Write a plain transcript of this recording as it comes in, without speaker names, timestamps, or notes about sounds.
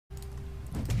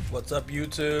What's up,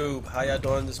 YouTube? How y'all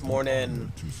doing this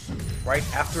morning? Right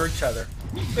after each other.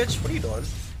 Bitch, what are you doing?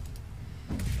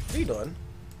 What are you doing?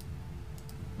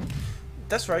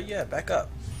 That's right, yeah, back up.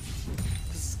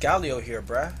 This is Galio here,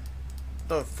 bruh.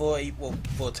 Doing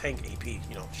full tank AP,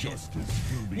 you know, shit.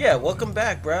 Yeah, welcome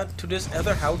back, bruh, to this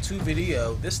other how-to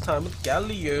video. This time with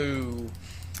Galio.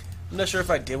 I'm not sure if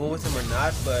I did one with him or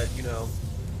not, but, you know,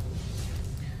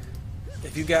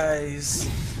 if you guys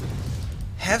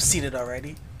have seen it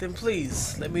already, then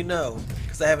please let me know,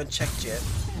 because I haven't checked yet.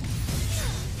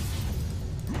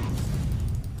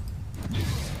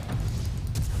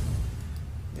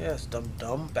 Yes,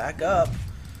 dumb, back up.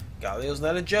 Galio's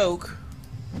not a joke.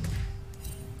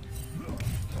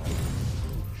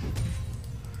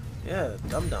 Yeah,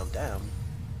 dumb, damn.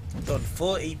 I'm doing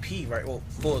full AP, right? Well,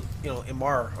 full, you know,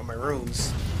 MR on my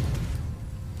runes.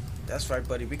 That's right,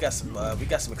 buddy. We got some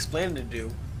explaining to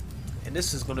do, and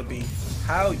this is gonna be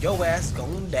how yo ass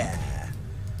gonna die.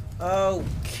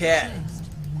 Okay.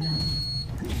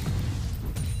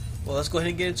 Well, let's go ahead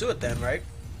and get into it then, right?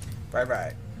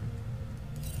 Right.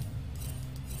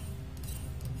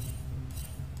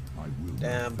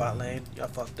 Damn, bot lane, y'all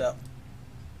fucked up.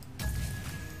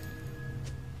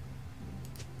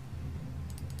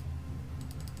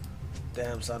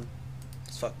 Damn, son,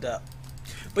 it's fucked up.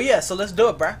 But yeah, so let's do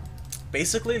it, bruh.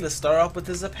 Basically, let's start off with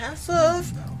this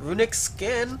passive runic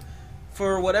skin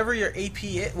for whatever your AP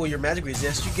is, well, your magic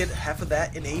resist. You get half of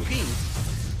that in AP.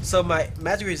 So my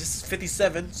magic resist is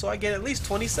 57, so I get at least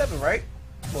 27, right?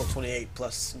 Well, 28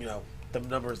 plus, you know, the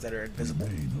numbers that are invisible.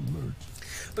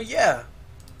 But yeah.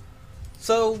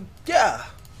 So yeah.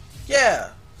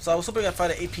 So I was hoping I'd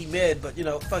find an AP mid, but you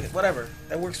know, fuck it, whatever.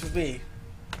 That works for me.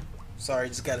 Sorry,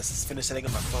 just gotta finish setting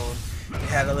up my phone. It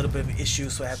had a little bit of an issue,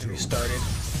 so I had to restart it.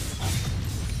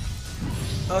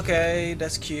 Okay,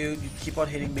 that's cute. You keep on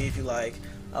hitting me if you like.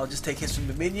 I'll just take hits from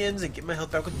the minions and get my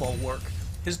health back with Bulwark.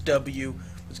 His W,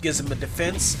 which gives him a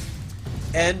defense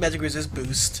and magic resist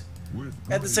boost.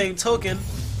 At the same token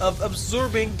of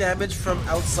absorbing damage from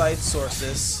outside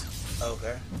sources.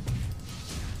 Okay.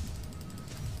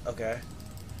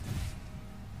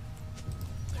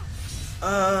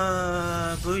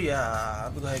 Booyah.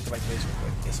 I'm gonna go ahead and get my base real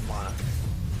quick. Get some mana.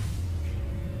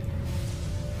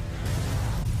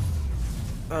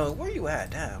 Oh, where are you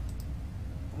at? Damn.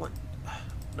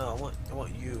 I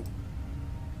want you.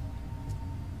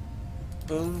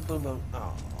 Boom.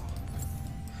 Oh.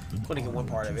 I'm gonna get one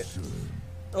part of it.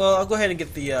 Well, I'll go ahead and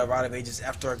get the Rod of Ages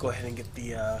after I go ahead and get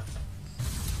the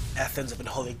Athens of the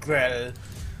Holy Grail.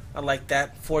 I like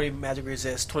that. 40 magic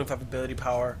resist, 25 ability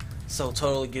power. So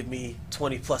totally give me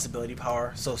 20 plus ability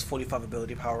power. So it's 45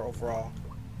 ability power overall.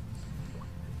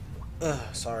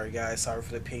 Sorry guys, sorry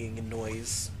for the pinging and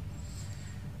noise.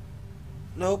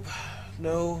 Nope.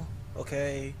 No.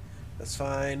 Okay. That's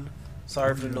fine.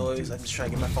 Sorry for the noise. I'm just trying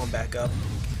to get my phone back up.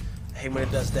 I hate when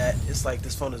it does that. It's like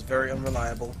this phone is very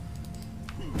unreliable.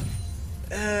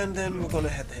 And then we're gonna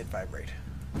have to hit vibrate.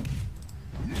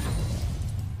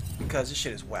 Because this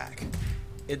shit is whack.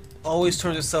 It always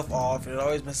turns itself off and it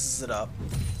always messes it up.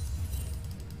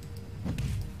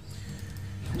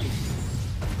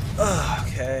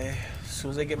 Okay. As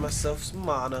soon as I get myself some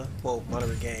mana, well, mana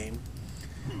regain.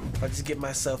 If I just get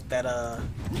myself that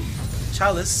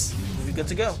chalice, we'll be good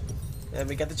to go. And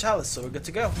we got the chalice, so we're good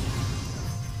to go.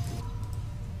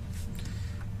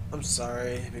 I'm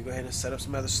sorry. Let me go ahead and set up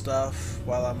some other stuff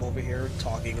while I'm over here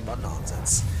talking about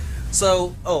nonsense.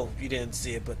 So, oh, you didn't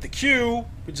see it, but the Q,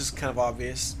 which is kind of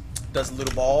obvious, does a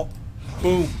little ball.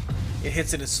 Boom. It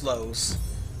hits and it slows.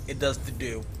 It does the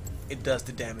do. It does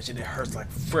the damage, and it hurts like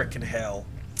frickin' hell.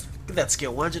 Look at that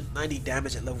skill. 190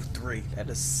 damage at level 3. That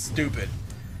is stupid.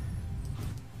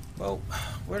 Well,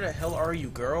 where the hell are you,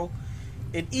 girl?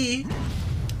 In E,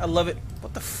 I love it.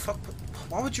 What the fuck?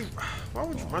 Why would you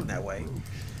run that way?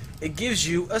 It gives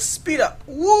you a speed up.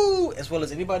 Woo! As well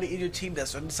as anybody in your team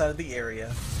that's on the side of the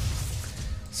area.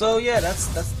 So yeah,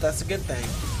 that's a good thing.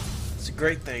 It's a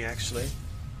great thing actually.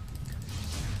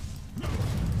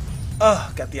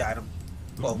 Got the item.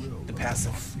 Well, the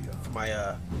passive for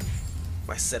my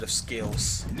my set of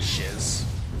skills. Shiz.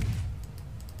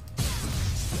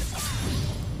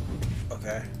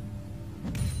 Okay.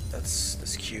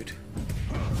 That's cute.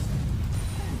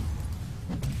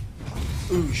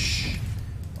 Oosh.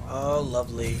 Oh,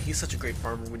 lovely. He's such a great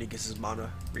farmer when he gets his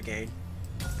mana regain.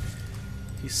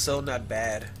 He's so not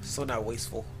bad, so not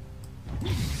wasteful.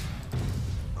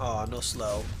 Oh, no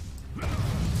slow.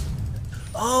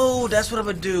 Oh, that's what I'm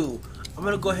gonna do. I'm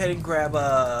gonna go ahead and grab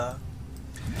a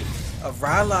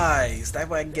Rylai's. That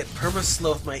way I can get perma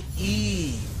slow with my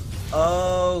E.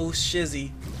 Oh,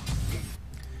 shizzy.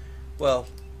 Well,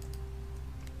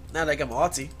 Now that I got my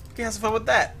ulti, we can have some fun with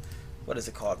that. What is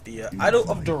it called? The Idol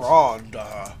of Durand.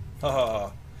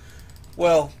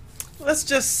 Well, let's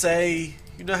just say,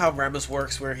 you know how Rammus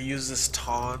works, where he uses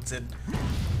taunts and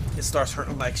it starts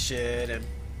hurting like shit, and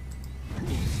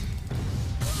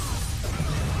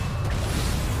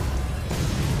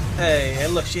hey,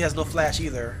 and look, she has no flash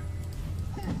either.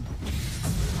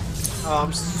 Oh,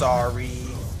 I'm sorry.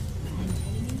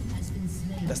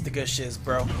 That's the good shiz,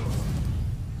 bro.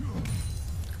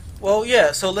 Well,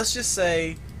 yeah, so let's just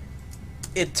say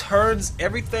it turns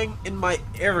everything in my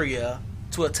area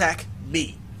to attack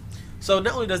me. So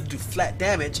not only does it do flat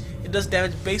damage, it does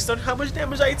damage based on how much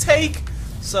damage I take.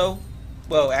 So,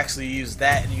 well, actually you use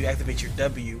that and you activate your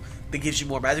W. That gives you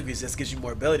more magic resistance, gives you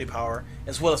more ability power,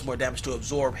 as well as more damage to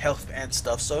absorb health and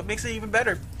stuff. So it makes it even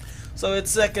better. So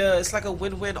it's like a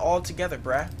win-win all together,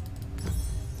 bruh.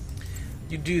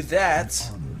 You do that,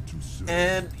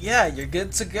 and yeah, you're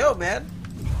good to go, man.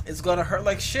 It's gonna hurt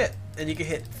like shit, and you can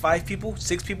hit 5 people,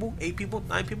 6 people, 8 people,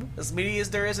 9 people, as many as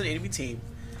there is an enemy team.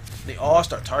 They all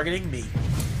start targeting me,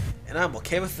 and I'm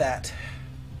okay with that.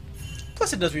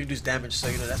 Plus, it does reduce damage, so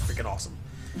you know that's freaking awesome.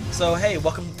 So hey,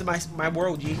 welcome to my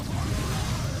world, Yi.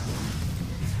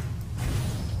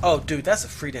 Oh, dude, that's a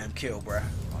free damn kill, bruh.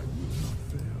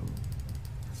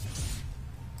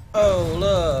 Oh,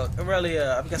 look,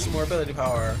 Aurelia, I've got some more ability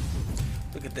power.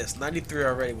 Look at this, 93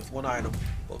 already with 1 item.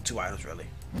 Well, 2 items, really.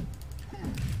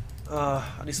 I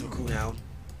need some cooldown.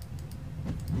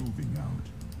 Moving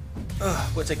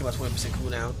out. We're taking about 20%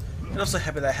 cooldown. And I'm so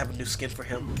happy that I have a new skin for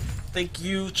him. Thank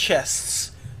you,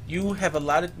 chests. You have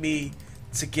allowed me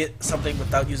to get something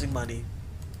without using money.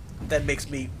 That makes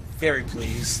me very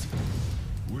pleased.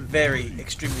 Very,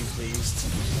 extremely pleased.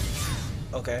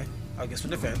 Okay, I'll get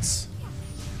some defense.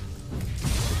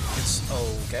 It's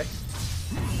okay.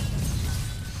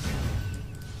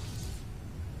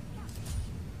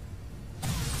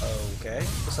 Okay.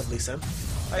 What's up, Lee Sim?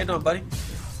 How you doing, buddy?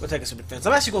 We're taking some defense.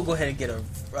 I'm actually gonna go ahead and get a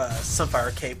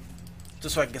Sunfire Cape,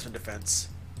 just so I can get some defense.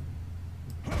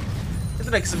 And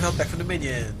then I get some health back from the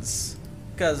minions.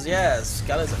 Because yes,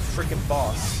 Galio's a freaking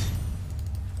boss.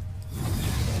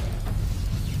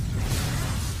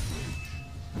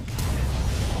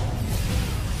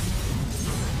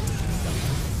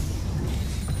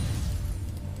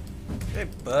 Hey,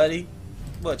 buddy.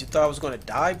 What, you thought I was gonna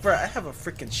die? Bruh, I have a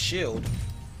freaking shield.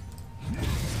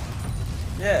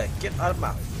 Yeah, get out of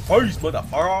my face,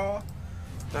 motherfucker.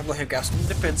 Now I'm going to grab some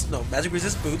defense. No, magic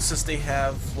resist boots, since they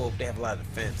have, well, they have a lot of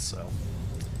defense, so.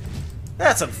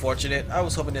 That's unfortunate. I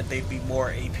was hoping that they'd be more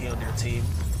AP on their team.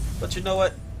 But you know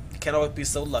what? You can't always be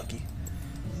so lucky.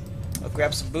 I'll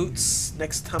grab some boots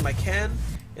next time I can,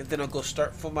 and then I'll go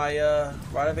start for my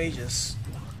Rod of Ages.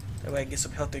 That way I can get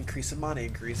some health increase and mana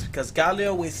increase, because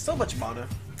Galio wastes so much mana.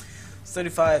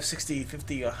 35, 60,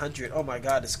 50, 100. Oh my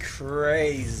god, it's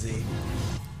crazy.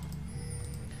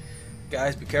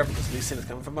 Guys, be careful because Lee Sin is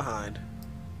coming from behind.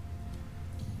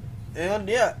 And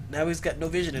yeah, now he's got no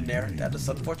vision in there. That is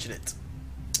unfortunate.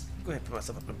 Go ahead and put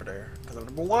myself up number there because I'm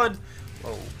number 1.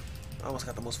 Whoa, I almost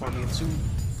got the most farming too.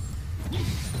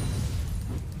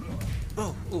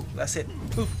 Oh, ooh, that's it.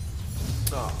 Ooh.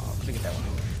 Oh, let me get that one.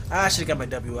 I should have got my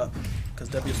W up because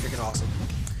W is freaking awesome.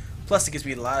 Plus, it gives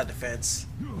me a lot of defense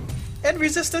and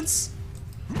resistance.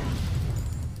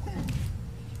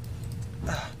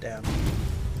 Ah, damn.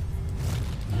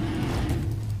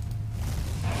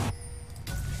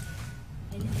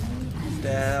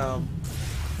 Damn.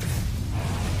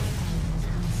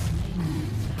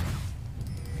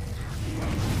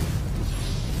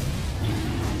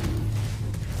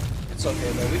 It's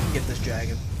okay though, we can get this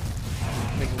dragon.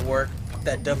 Make it work.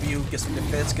 That W, get some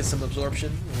defense, get some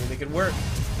absorption, and we'll make it work.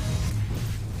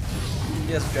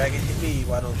 Yes, dragon, hit me,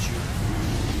 why don't you?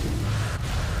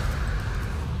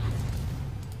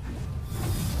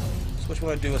 So what you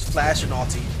want to do is flash and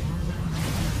ulti.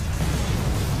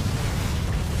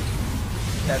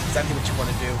 That's exactly what you want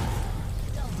to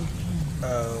do.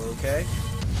 Okay.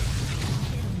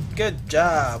 Good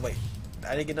job. Wait,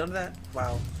 I didn't get none of that?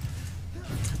 Wow.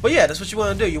 But yeah, that's what you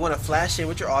want to do. You want to flash in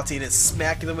with your ulti and then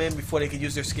smack them in before they can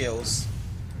use their skills.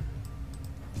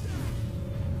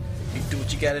 You do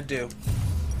what you gotta do.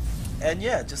 And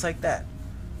yeah, just like that.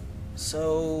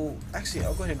 So, actually,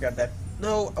 I'll go ahead and grab that.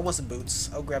 No, I want some boots.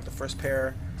 I'll grab the first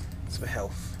pair, some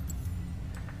health,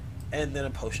 and then a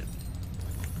potion.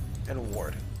 And a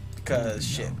ward. Because,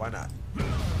 shit, why not?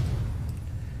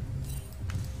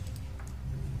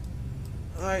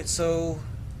 Alright, so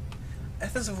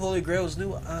Essence of Holy Grail's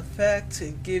new effect.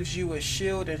 It gives you a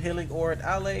shield and healing aura at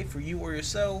ally for you or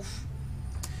yourself.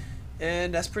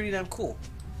 And that's pretty damn cool.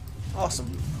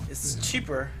 Awesome. It's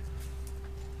cheaper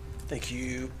Thank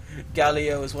you.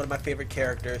 Galio is one of my favorite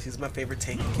characters. He's my favorite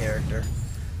tanky character.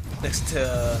 Next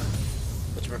to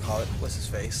whatchamacallit, what's his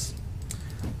face?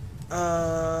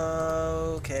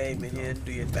 Okay, minion,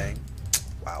 do your thing.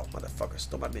 Wow, motherfucker,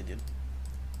 stole my minion.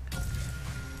 Go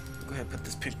ahead and put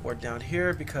this pink board down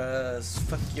here because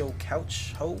fuck yo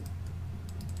couch, ho.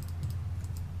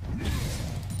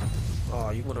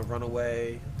 Oh, you want to run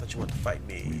away? I thought you wanted to fight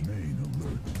me. Remain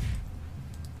alert.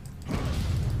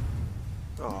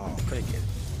 Oh, couldn't get it.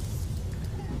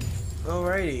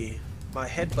 Alrighty, my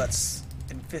headbutts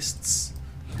and fists,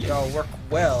 they all work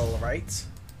well, right?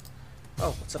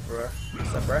 Oh, what's up, bruh?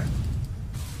 What's up, bruh?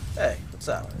 Hey, what's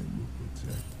up?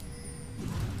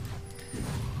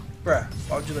 Bruh,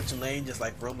 why would you let your lane just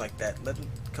like roam like that?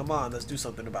 Come on, let's do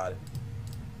something about it.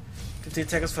 15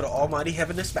 seconds for the almighty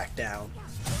heaven to smack down.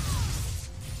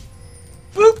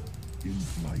 Boop! In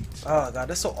flight. Oh god,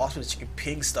 that's so awesome that you can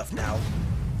ping stuff now.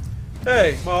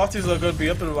 Hey, my ultis are gonna be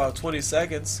up in about 20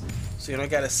 seconds, so you don't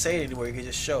gotta say it anymore, you can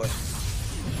just show it.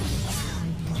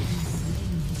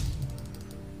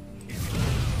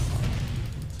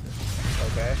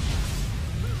 Okay.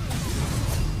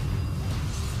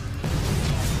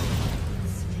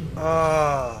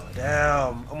 Oh,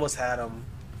 damn. Almost had him.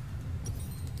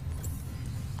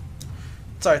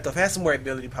 Sorry, though. If I had some more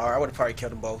ability power, I would have probably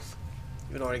killed them both.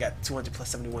 Even though I already got 200 plus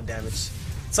 71 damage.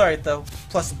 Sorry, though.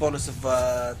 Plus the bonus of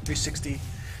 360.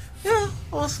 Yeah,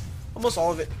 almost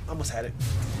all of it. Almost had it.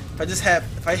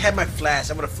 If I had my flash,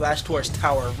 I would have flashed towards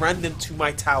tower, run them to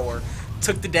my tower,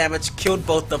 took the damage, killed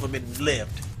both of them, and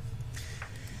lived.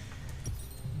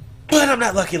 But I'm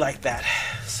not lucky like that.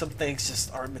 Some things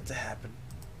just aren't meant to happen.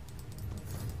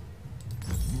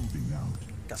 Moving out.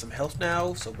 Got some health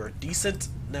now, so we're decent.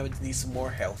 Now we just need some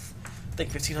more health. I think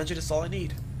 1500 is all I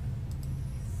need.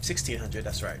 1600,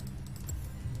 that's right.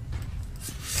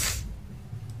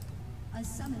 A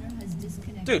summoner has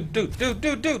disconnected.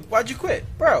 Dude, why'd you quit?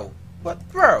 Bro, what?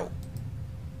 Bro.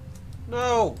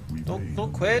 No,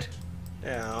 don't quit.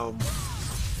 Yeah,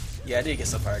 yeah, I did get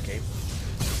some fire game.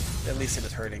 At least it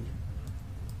is hurting.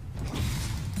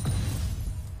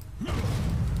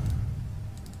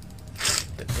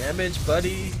 The damage,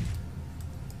 buddy.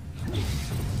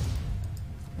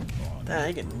 Nah, I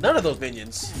ain't getting none of those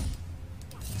minions.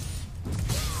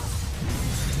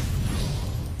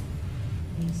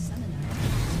 A summoner.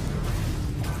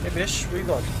 Hey, Bish, where you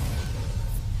going?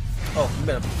 Oh, you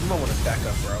might want to back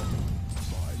up, bro.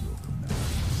 By your command.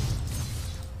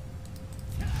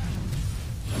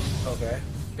 Okay.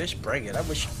 Bish, bring it. I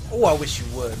wish you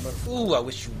would. Ooh, I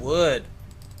wish you would.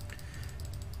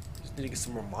 Just need to get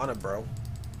some more mana, bro.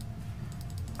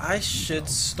 I should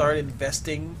start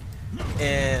investing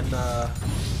in,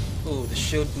 ooh, the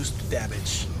shield boost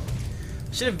damage.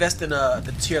 I should invest in,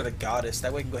 the tier of the goddess.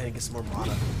 That way I can go ahead and get some more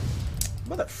mana.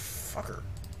 Motherfucker.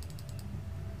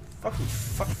 Fuck.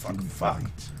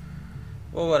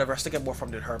 Well, whatever. I still got more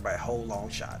from than her by a whole long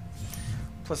shot.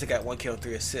 Plus, I got 1 kill and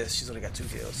 3 assists. She's only got 2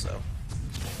 kills, so.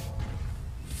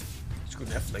 Screw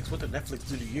Netflix. What did Netflix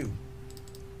do to you?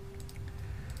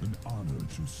 An honor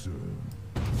to serve.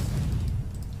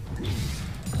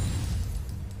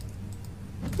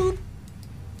 Boop.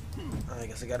 I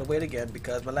guess I gotta wait again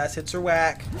because my last hits are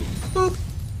whack. Boop.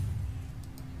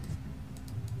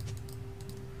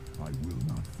 I will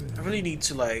not fail. I really need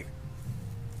to like.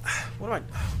 What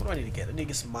do I need to get? I need to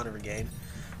get some mana regain.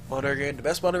 Mana regain. The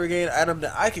best mana regain item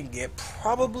that I can get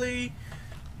probably.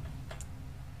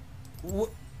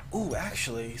 Ooh,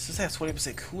 actually, since I have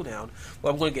 20% cooldown,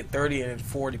 well, I'm going to get 30 and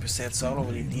 40%, so I don't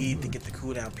really need to get the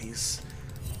cooldown piece.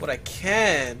 What I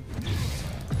can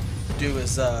do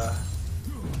is, okay.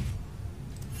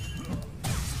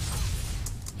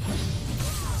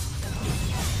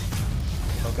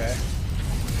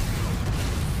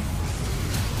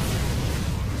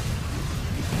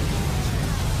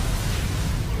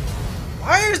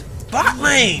 Why is bot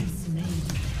lane?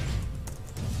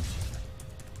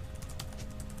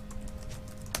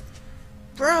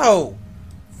 Bro,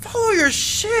 follow your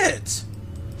shit.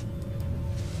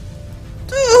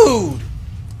 Dude.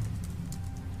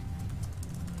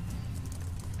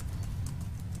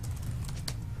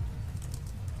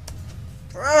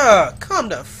 Bruh, come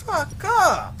the fuck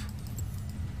up.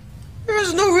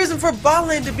 There's no reason for bot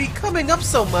lane to be coming up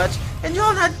so much, and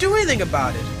y'all not do anything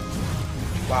about it.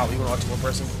 Wow, we went on to one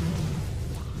person.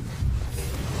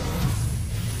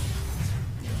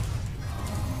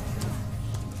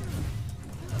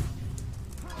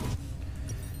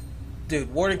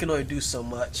 Dude, Warden can only do so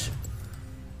much.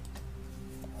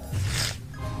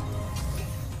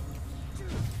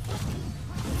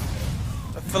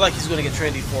 I feel like he's gonna get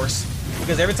Trinity Force.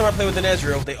 Because every time I play with an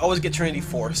Ezreal, they always get Trinity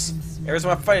Force. Every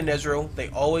time I fight an Ezreal, they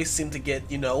always seem to get,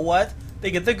 you know what?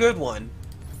 They get the good one.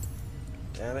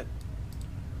 Damn it.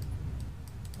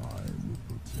 I will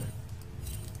protect.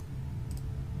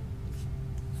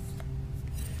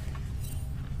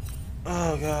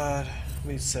 Oh god. Let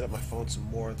me set up my phone some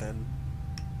more then.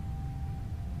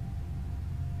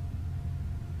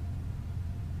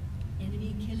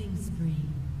 Enemy killing spree.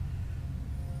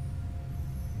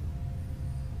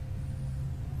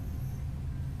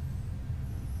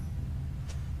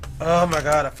 Oh my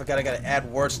god, I forgot I gotta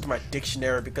add words to my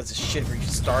dictionary because the shit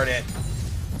restarted.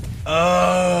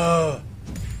 Oh.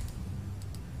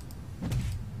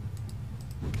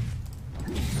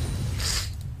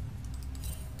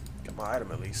 Get my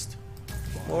item at least.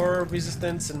 More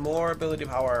resistance and more ability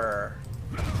power.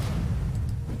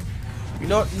 You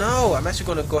know what? No, I'm actually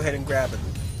gonna go ahead and grab a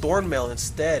Thornmail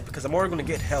instead because I'm already gonna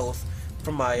get health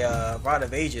from my Rod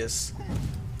of Aegis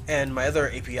and my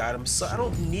other AP items, so I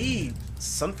don't need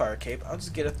Sunfire Cape. I'll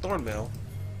just get a Thornmail.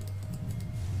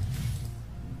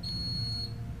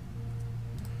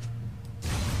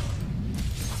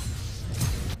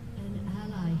 An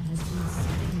ally has been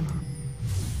slain.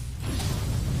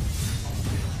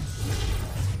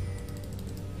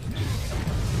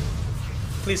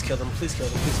 Please kill them, please kill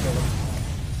them, please kill them.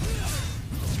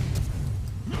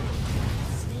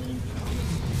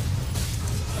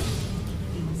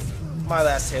 My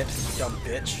last hit, you dumb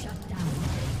bitch. Shut down.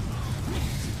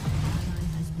 Ally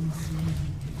has been slain.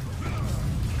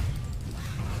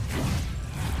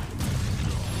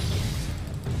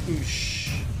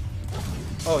 Oosh.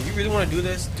 Oh, you really want to do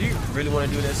this? Do you really want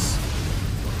to do this?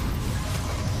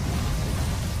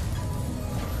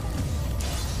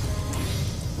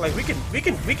 Like we can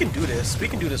do this. We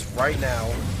can do this right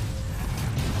now.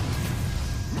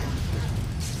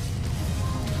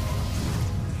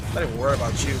 I'm not even worried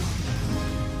about you.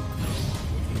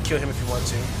 You can kill him if you want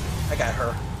to. I got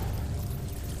her.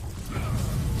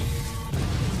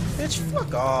 Bitch,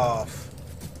 fuck off.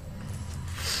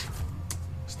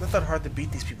 It's not that hard to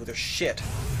beat these people. They're shit.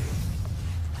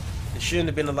 They shouldn't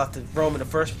have been allowed to roam in the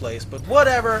first place, but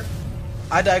whatever.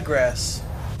 I digress.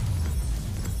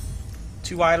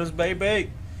 2 items,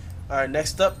 baby. Alright,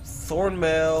 next up,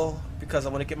 Thornmail, because I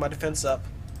want to get my defense up.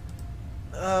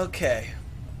 Okay.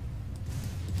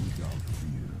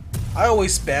 I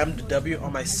always spam the W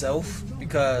on myself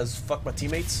because fuck my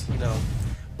teammates, you know.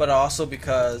 But also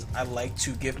because I like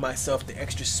to give myself the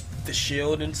extra the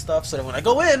shield and stuff so that when I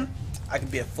go in, I can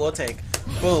be a full tank.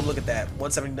 Boom, look at that.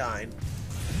 179.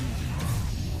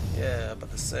 Yeah,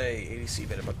 about to say ADC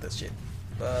better buck that shit.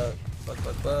 Buck.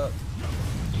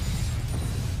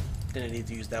 Didn't need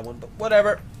to use that one, but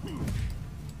whatever.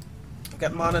 I've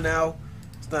got mana now.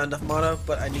 It's not enough mana,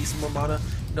 but I need some more mana.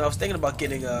 No, I was thinking about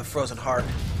getting a Frozen Heart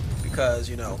because,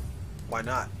 you know, why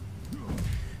not?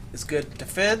 It's good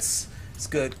defense. It's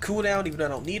good cooldown, even though I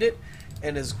don't need it,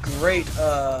 and it's great.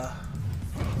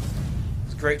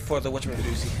 It's great for the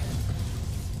whatchamacaloozy.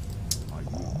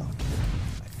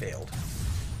 I failed.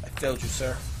 I failed you,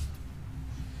 sir.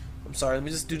 I'm sorry. Let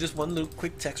me just do this one little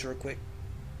quick text real quick.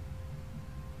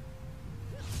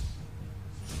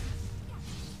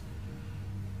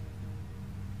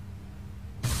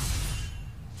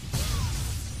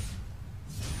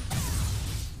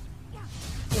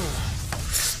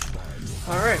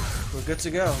 Alright, we're good to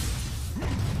go.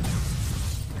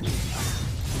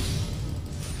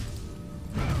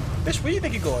 Bitch, where do you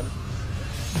think you're going?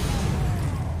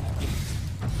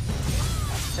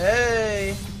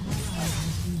 Hey!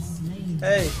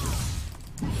 Hey!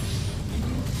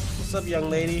 What's up, young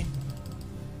lady?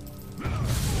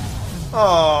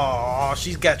 Oh,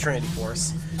 she's got Trinity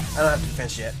Force. I don't have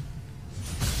defense yet.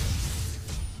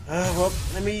 Well,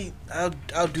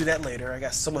 I'll do that later. I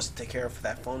got so much to take care of for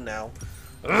that phone now.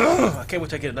 Ugh, I can't wait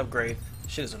to get an upgrade.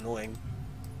 Shit is annoying.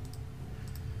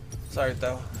 Sorry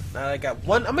though. Now I got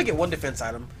one. I'm gonna get one defense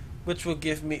item, which will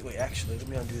give me. Wait, actually, let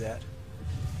me undo that.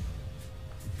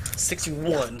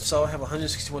 61. So I have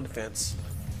 161 defense.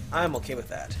 I'm okay with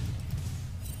that.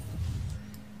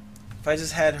 If I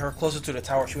just had her closer to the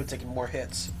tower, she would have taken more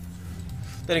hits.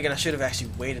 Then again, I should have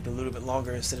actually waited a little bit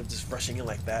longer instead of just rushing in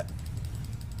like that.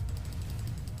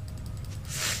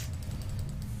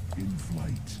 In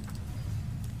flight.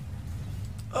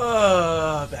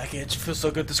 Back itch. Feels so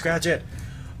good to scratch it.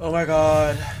 Oh my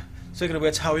god. Speaking of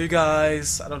which, how are you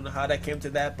guys? I don't know how that came to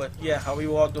that, but yeah, how are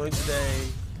you all doing today?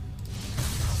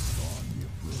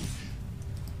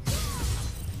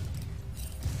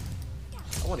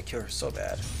 I want to kill her so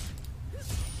bad.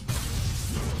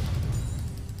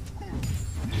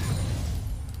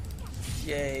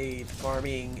 Yay, the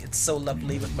farming. It's so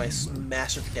lovely with my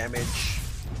massive damage.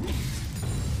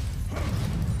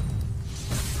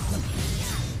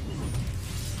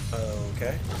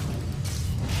 Okay.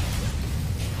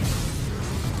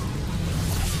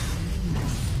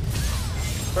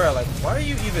 Bro, like, why are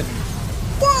you even...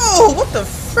 Whoa! What the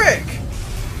frick?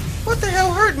 What the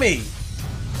hell hurt me?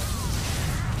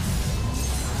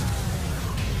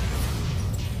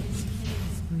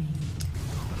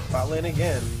 Bot lane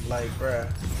again. Like,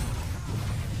 bruh.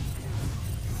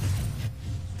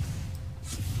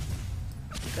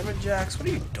 Damn it, Jax, what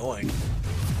are you doing?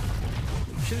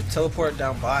 You should have teleported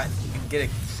down bot and get a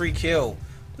free kill.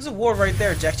 There's a ward right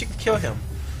there, Jax. You can kill him.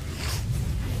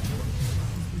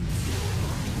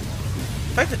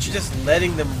 The fact that you're just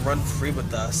letting them run free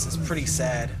with us is pretty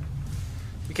sad.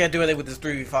 We can't do anything with this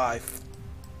 3v5.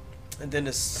 And then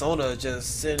this Sona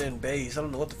just sitting in base. I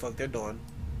don't know what the fuck they're doing.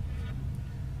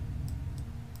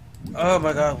 Oh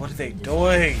my god, what are they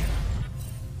doing?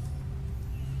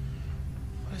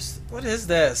 What is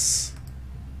this?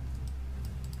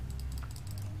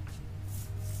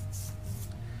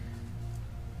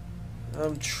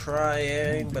 I'm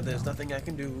trying, but there's nothing I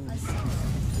can do.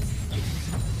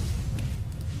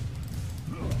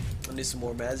 I need some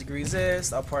more magic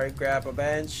resist. I'll probably grab a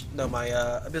bench. No, my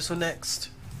abyssal next.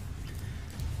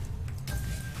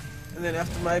 And then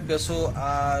after my abyssal,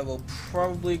 I will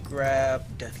probably grab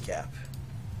death cap.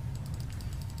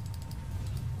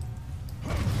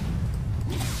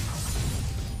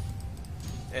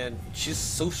 And she's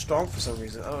so strong for some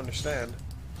reason. I don't understand.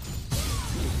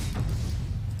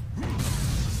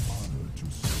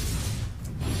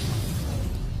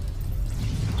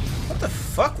 What the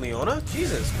fuck, Leona?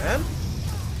 Jesus, man.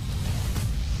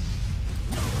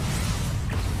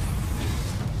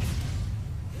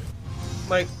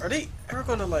 Like, are they ever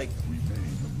gonna, like,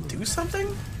 do something?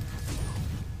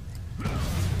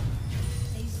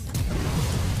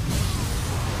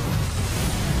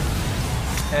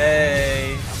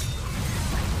 Hey.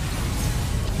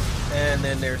 And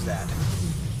then there's that.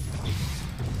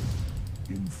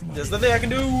 There's nothing I can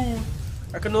do.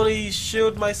 I can only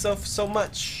shield myself so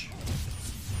much.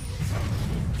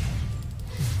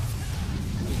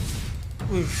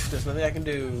 Oof, there's nothing I can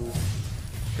do.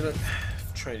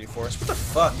 Trinity Force. What the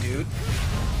fuck, dude?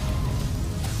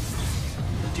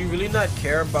 Do you really not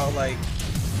care about, like,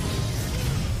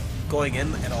 going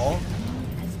in at all?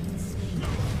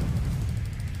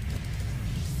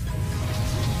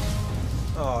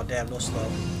 Oh, damn, no slow.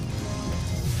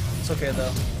 It's okay,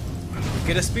 though.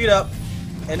 Get a speed up,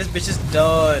 and this bitch is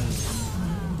done.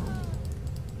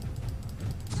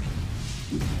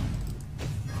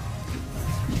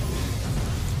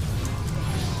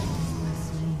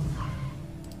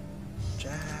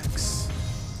 Jax.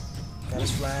 Got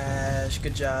his flash.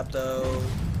 Good job, though.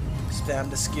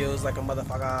 Spam the skills like a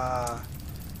motherfucker.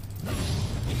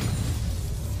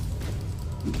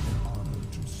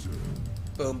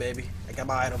 Boom, baby. I got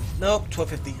my item. Nope,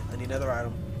 1250. I need another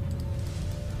item.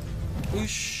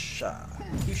 Oosha.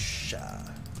 Oosha.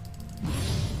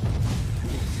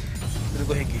 I'm gonna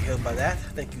go ahead and get healed by that.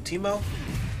 Thank you, Timo.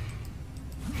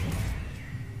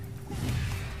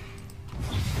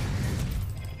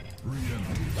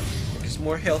 Get some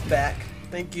more health back.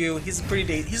 Thank you. He's a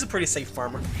pretty safe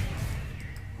farmer.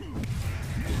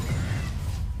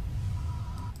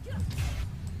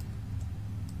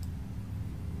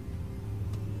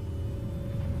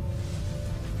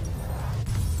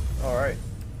 Alright,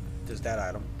 there's that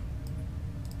item.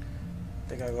 I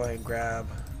think I'll go ahead and grab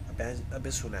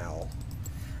Abyssal now.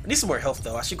 I need some more health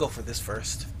though. I should go for this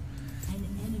first.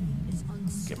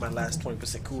 Get my last 20%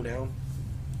 cooldown.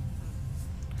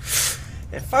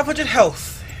 And 500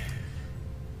 health.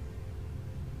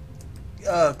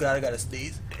 Oh god, I gotta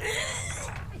sneeze.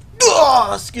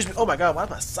 Oh, excuse me. Oh my god, why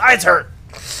do my sides hurt?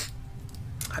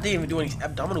 I didn't even do any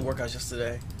abdominal workouts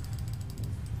yesterday.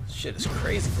 Shit is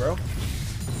crazy, bro.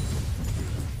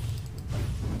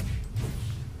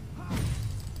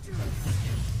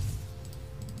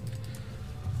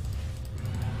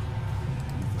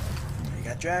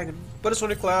 Dragon, but it's on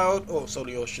the cloud. Oh, so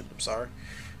the ocean. I'm sorry.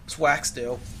 It's wax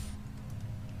still.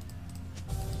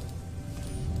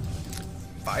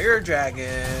 Fire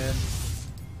dragon.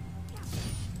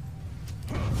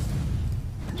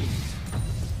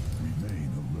 Remain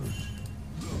alert.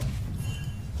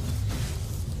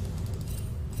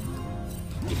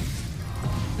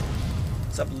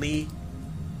 What's up, Lee?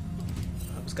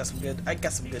 I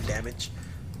got some good damage.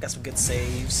 Got some good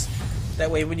saves. That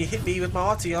way, when you hit me with my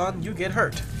ulti on, you get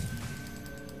hurt.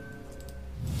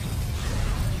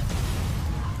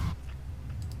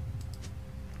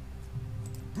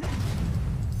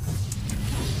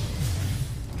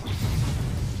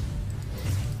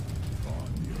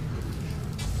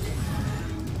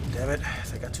 Damn it,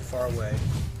 I got too far away.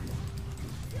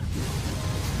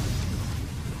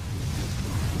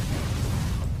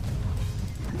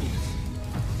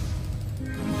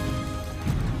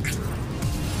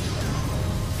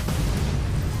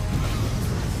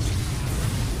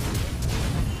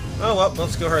 Oh well,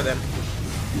 let's kill her then.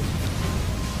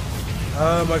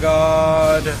 Oh my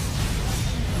god.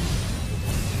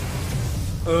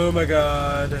 Oh my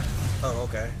god. Oh,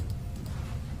 okay.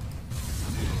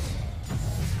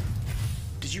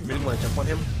 Did you really want to jump on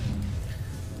him?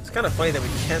 It's kind of funny that we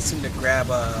can't seem to grab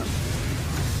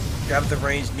the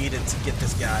range needed to get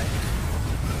this guy.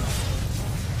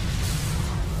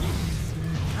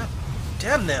 God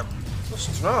damn them. So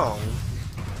strong.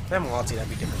 If I had multi, that'd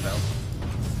be different though.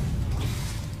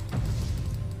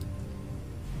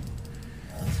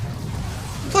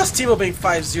 Plus, Teemo being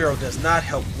 5-0 does not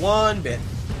help one bit.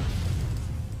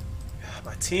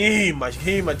 My team are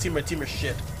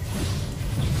shit.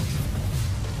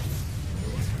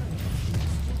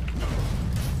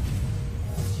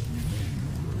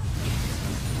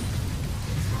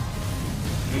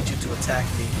 Need you to attack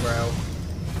me, bro.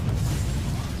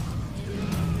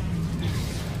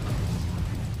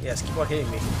 Yes, keep on hitting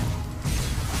me.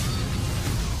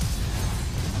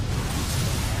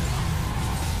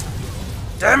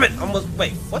 Damn it! Almost.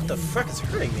 Wait, what the frick is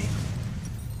hurting me?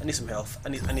 I need some health. I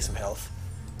need some health.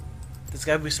 There's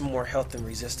gotta be some more health and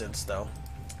resistance though,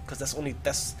 because this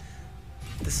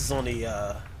is only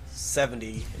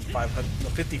 70 and 500, no,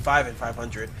 55 and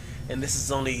 500, and this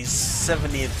is only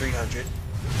 70 and 300.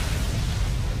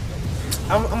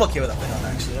 I'm okay without the health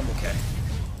actually. I'm okay.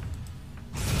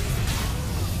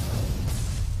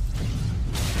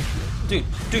 Dude,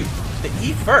 the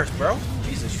E first, bro.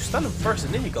 Jesus, you stun him first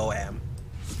and then you go am.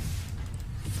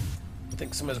 I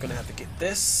think somebody's gonna have to get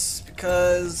this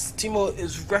because Teemo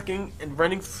is wrecking and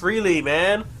running freely,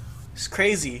 man. It's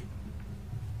crazy.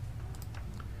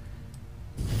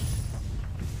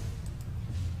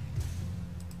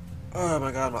 Oh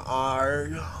my god, my eye.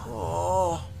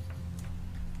 Oh.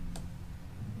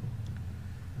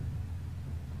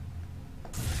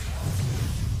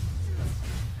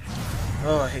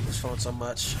 Oh, I hate this phone so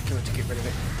much. I can't wait to get rid of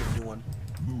it and get a new one.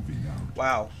 Moving out.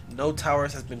 Wow, no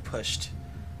towers has been pushed.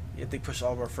 Yet they pushed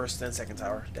all of our first and second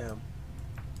tower. Damn.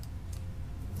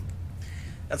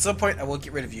 At some point, I will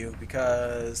get rid of you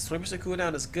because 20%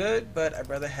 cooldown is good, but I'd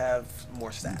rather have more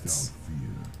stats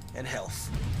and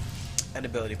health and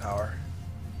ability power.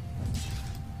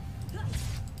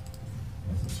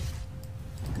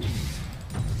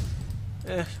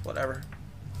 Whatever.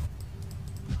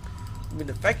 I mean,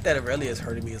 the fact that Aurelia is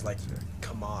hurting me is like,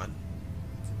 come on.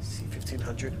 See,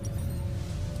 1500.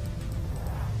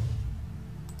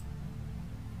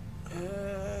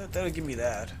 That'll give me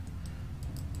that.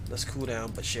 Let's cool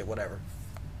down, but shit, whatever.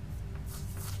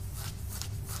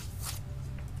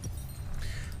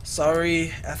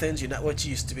 Sorry, Athens, you're not what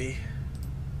you used to be.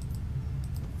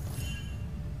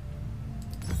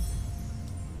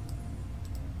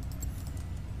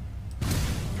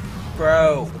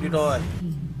 Bro, what are you doing?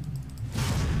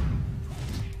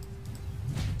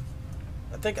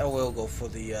 I think I will go for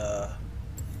the,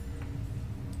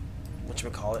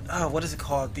 whatchamacallit? Oh, what is it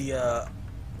called? The,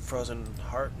 Frozen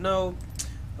Heart? No.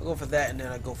 I'll go for that and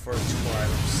then I go for 2 more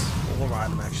items. Or 1 more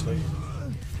item, actually.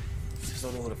 Just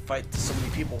don't know who to fight. There's so many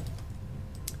people.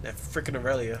 That freaking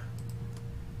Aurelia.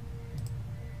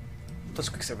 Plus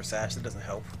Quicksilver Sash, that doesn't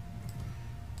help.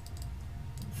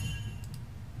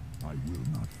 I will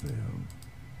not fail.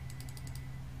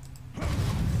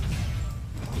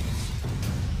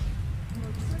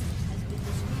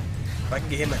 If I can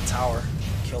get him at tower,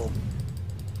 kill him.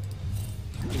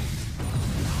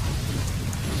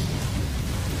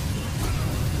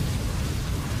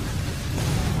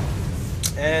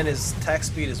 And his attack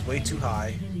speed is way too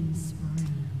high.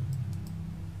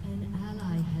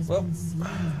 Well,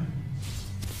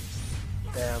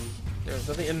 damn. There's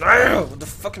nothing in there. The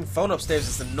fucking phone upstairs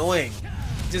is annoying.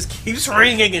 It just keeps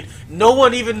ringing and no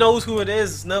one even knows who it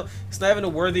is. It's not even a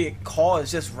worthy call.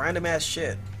 It's just random ass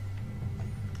shit.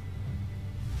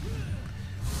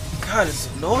 God, it's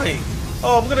annoying.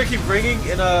 Oh, I'm gonna keep ringing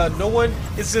and no one.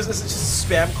 It's just a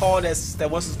spam call that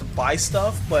wants us to buy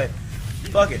stuff. But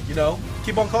fuck it, you know.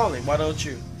 Keep on calling. Why don't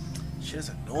you? Shit is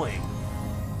annoying.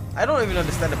 I don't even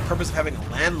understand the purpose of having a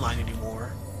landline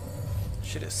anymore.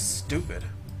 Shit is stupid.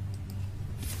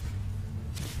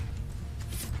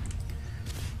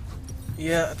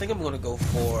 Yeah, I think I'm gonna go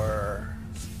for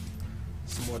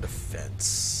some more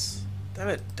defense. Damn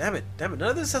it, damn it, damn it. None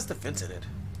of this has defense in it.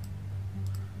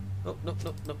 Nope, nope,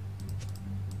 nope, nope.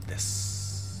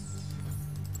 This.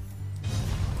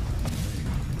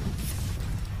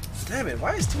 Damn it,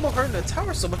 why is Teemo hurting the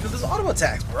tower so much with his auto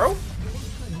attacks, bro?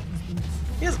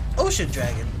 He has Ocean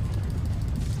Dragon.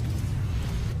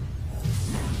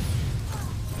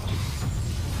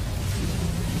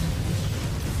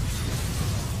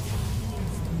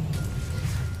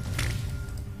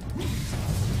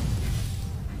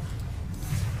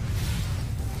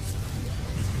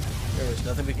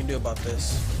 There's nothing we can do about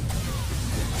this.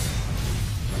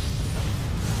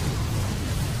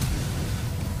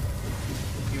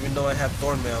 Even though I have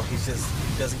Thornmail, he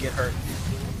doesn't get hurt.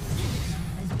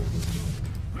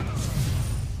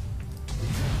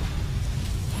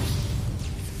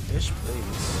 Fish,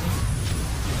 please.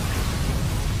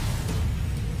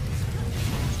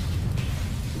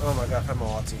 Oh my god, I found my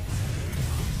ulti.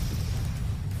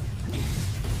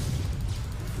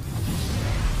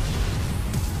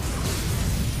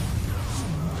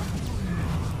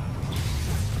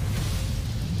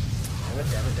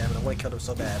 Damn it, I want to kill him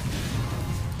so bad.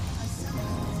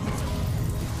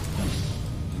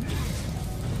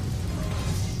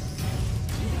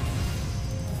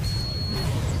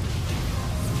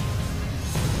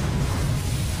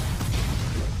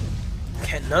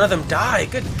 Can none of them die?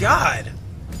 Good God!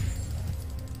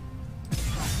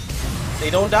 They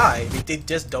don't die. They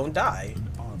just don't die.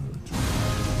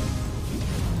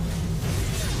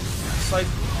 It's like...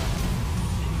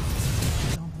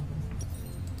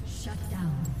 Shut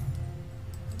down.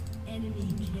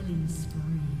 Enemy killing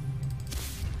spree.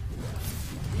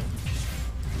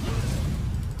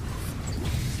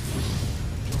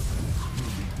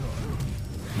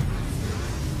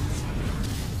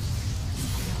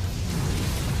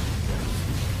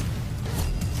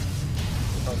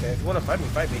 Okay, if you want to fight me,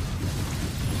 fight me.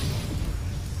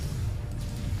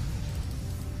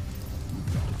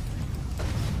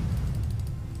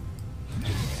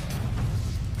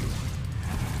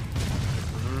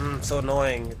 So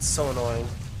annoying. It's so annoying.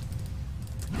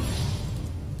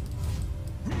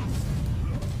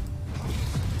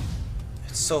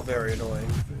 It's so very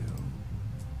annoying.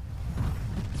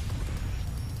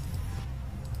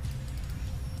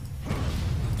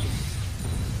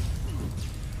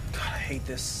 God, I hate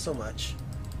this so much.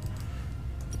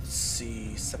 Let's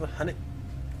see, 700?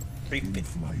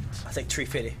 350. I'll take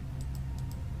 350.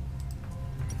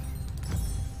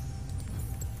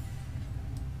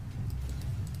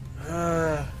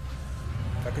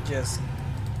 If I could just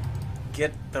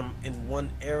get them in one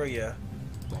area.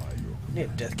 I need a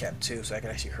death cap too, so I can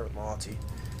actually hurt my ulti.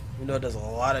 Even though it does a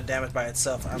lot of damage by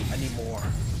itself, I need more.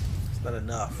 It's not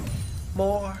enough.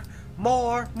 More!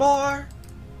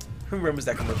 Who remembers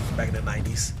that commercial from back in the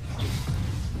 90s?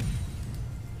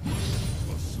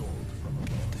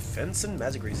 Defense and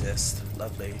magic resist.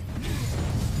 Lovely.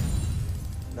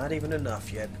 Not even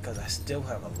enough yet, because I still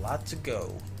have a lot to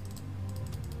go.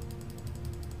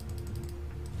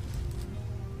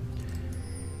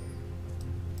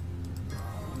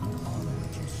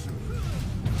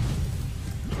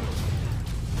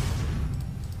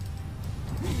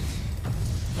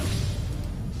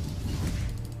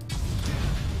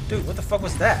 Dude, what the fuck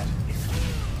was that?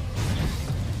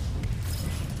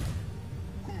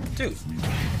 Dude.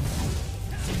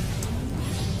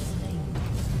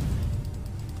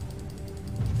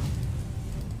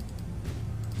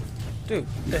 Dude,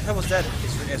 what the hell was that,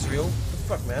 Ezreal? What the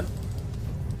fuck, man?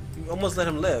 You almost let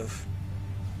him live.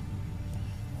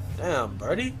 Damn,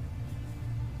 birdie. You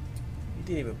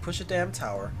didn't even push a damn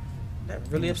tower. That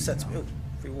really upsets me. Ooh,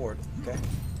 reward. Okay.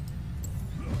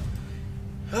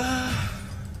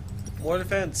 More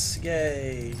defense.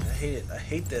 Yay. I hate it. I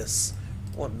hate this.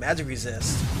 I want magic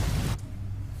resist.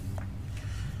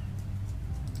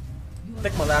 I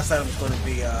think my last item is going to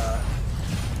be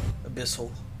Abyssal.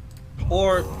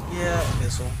 Or, yeah,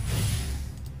 Abyssal.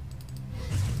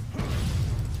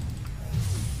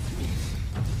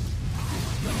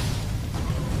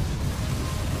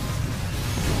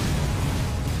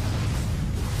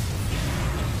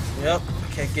 Yep,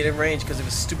 I can't get in range because of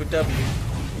his stupid W.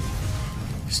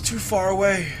 It's too far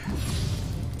away.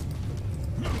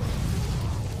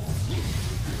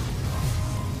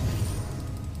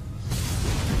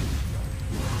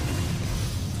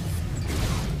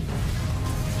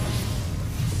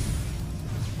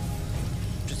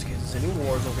 Just in case there's any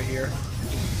wars over here.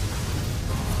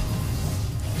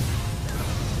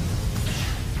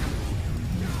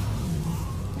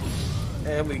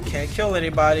 And we can't kill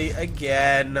anybody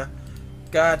again.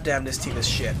 God damn, this team is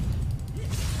shit.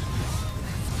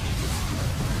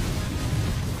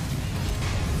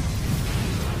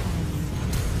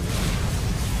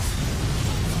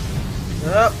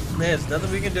 Oh, there's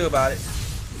nothing we can do about it.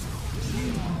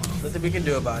 Nothing we can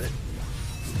do about it.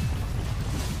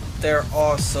 They're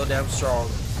all so damn strong.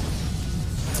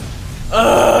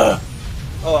 Ugh!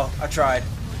 Oh well, I tried.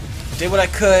 Did what I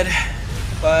could,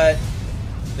 but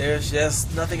there's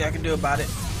just nothing I can do about it.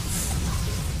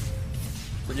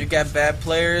 When you got bad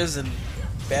players and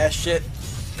bad shit,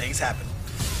 things happen.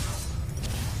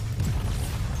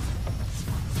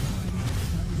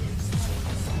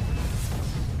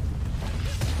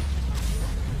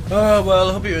 Oh well,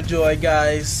 I hope you enjoy,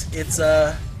 guys. It's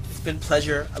been a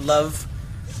pleasure. I love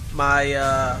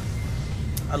Galio.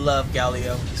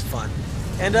 He's fun.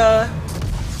 And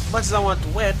as much as I want to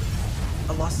win,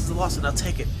 a loss is a loss, and I'll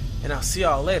take it. And I'll see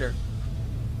y'all later.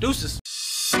 Deuces.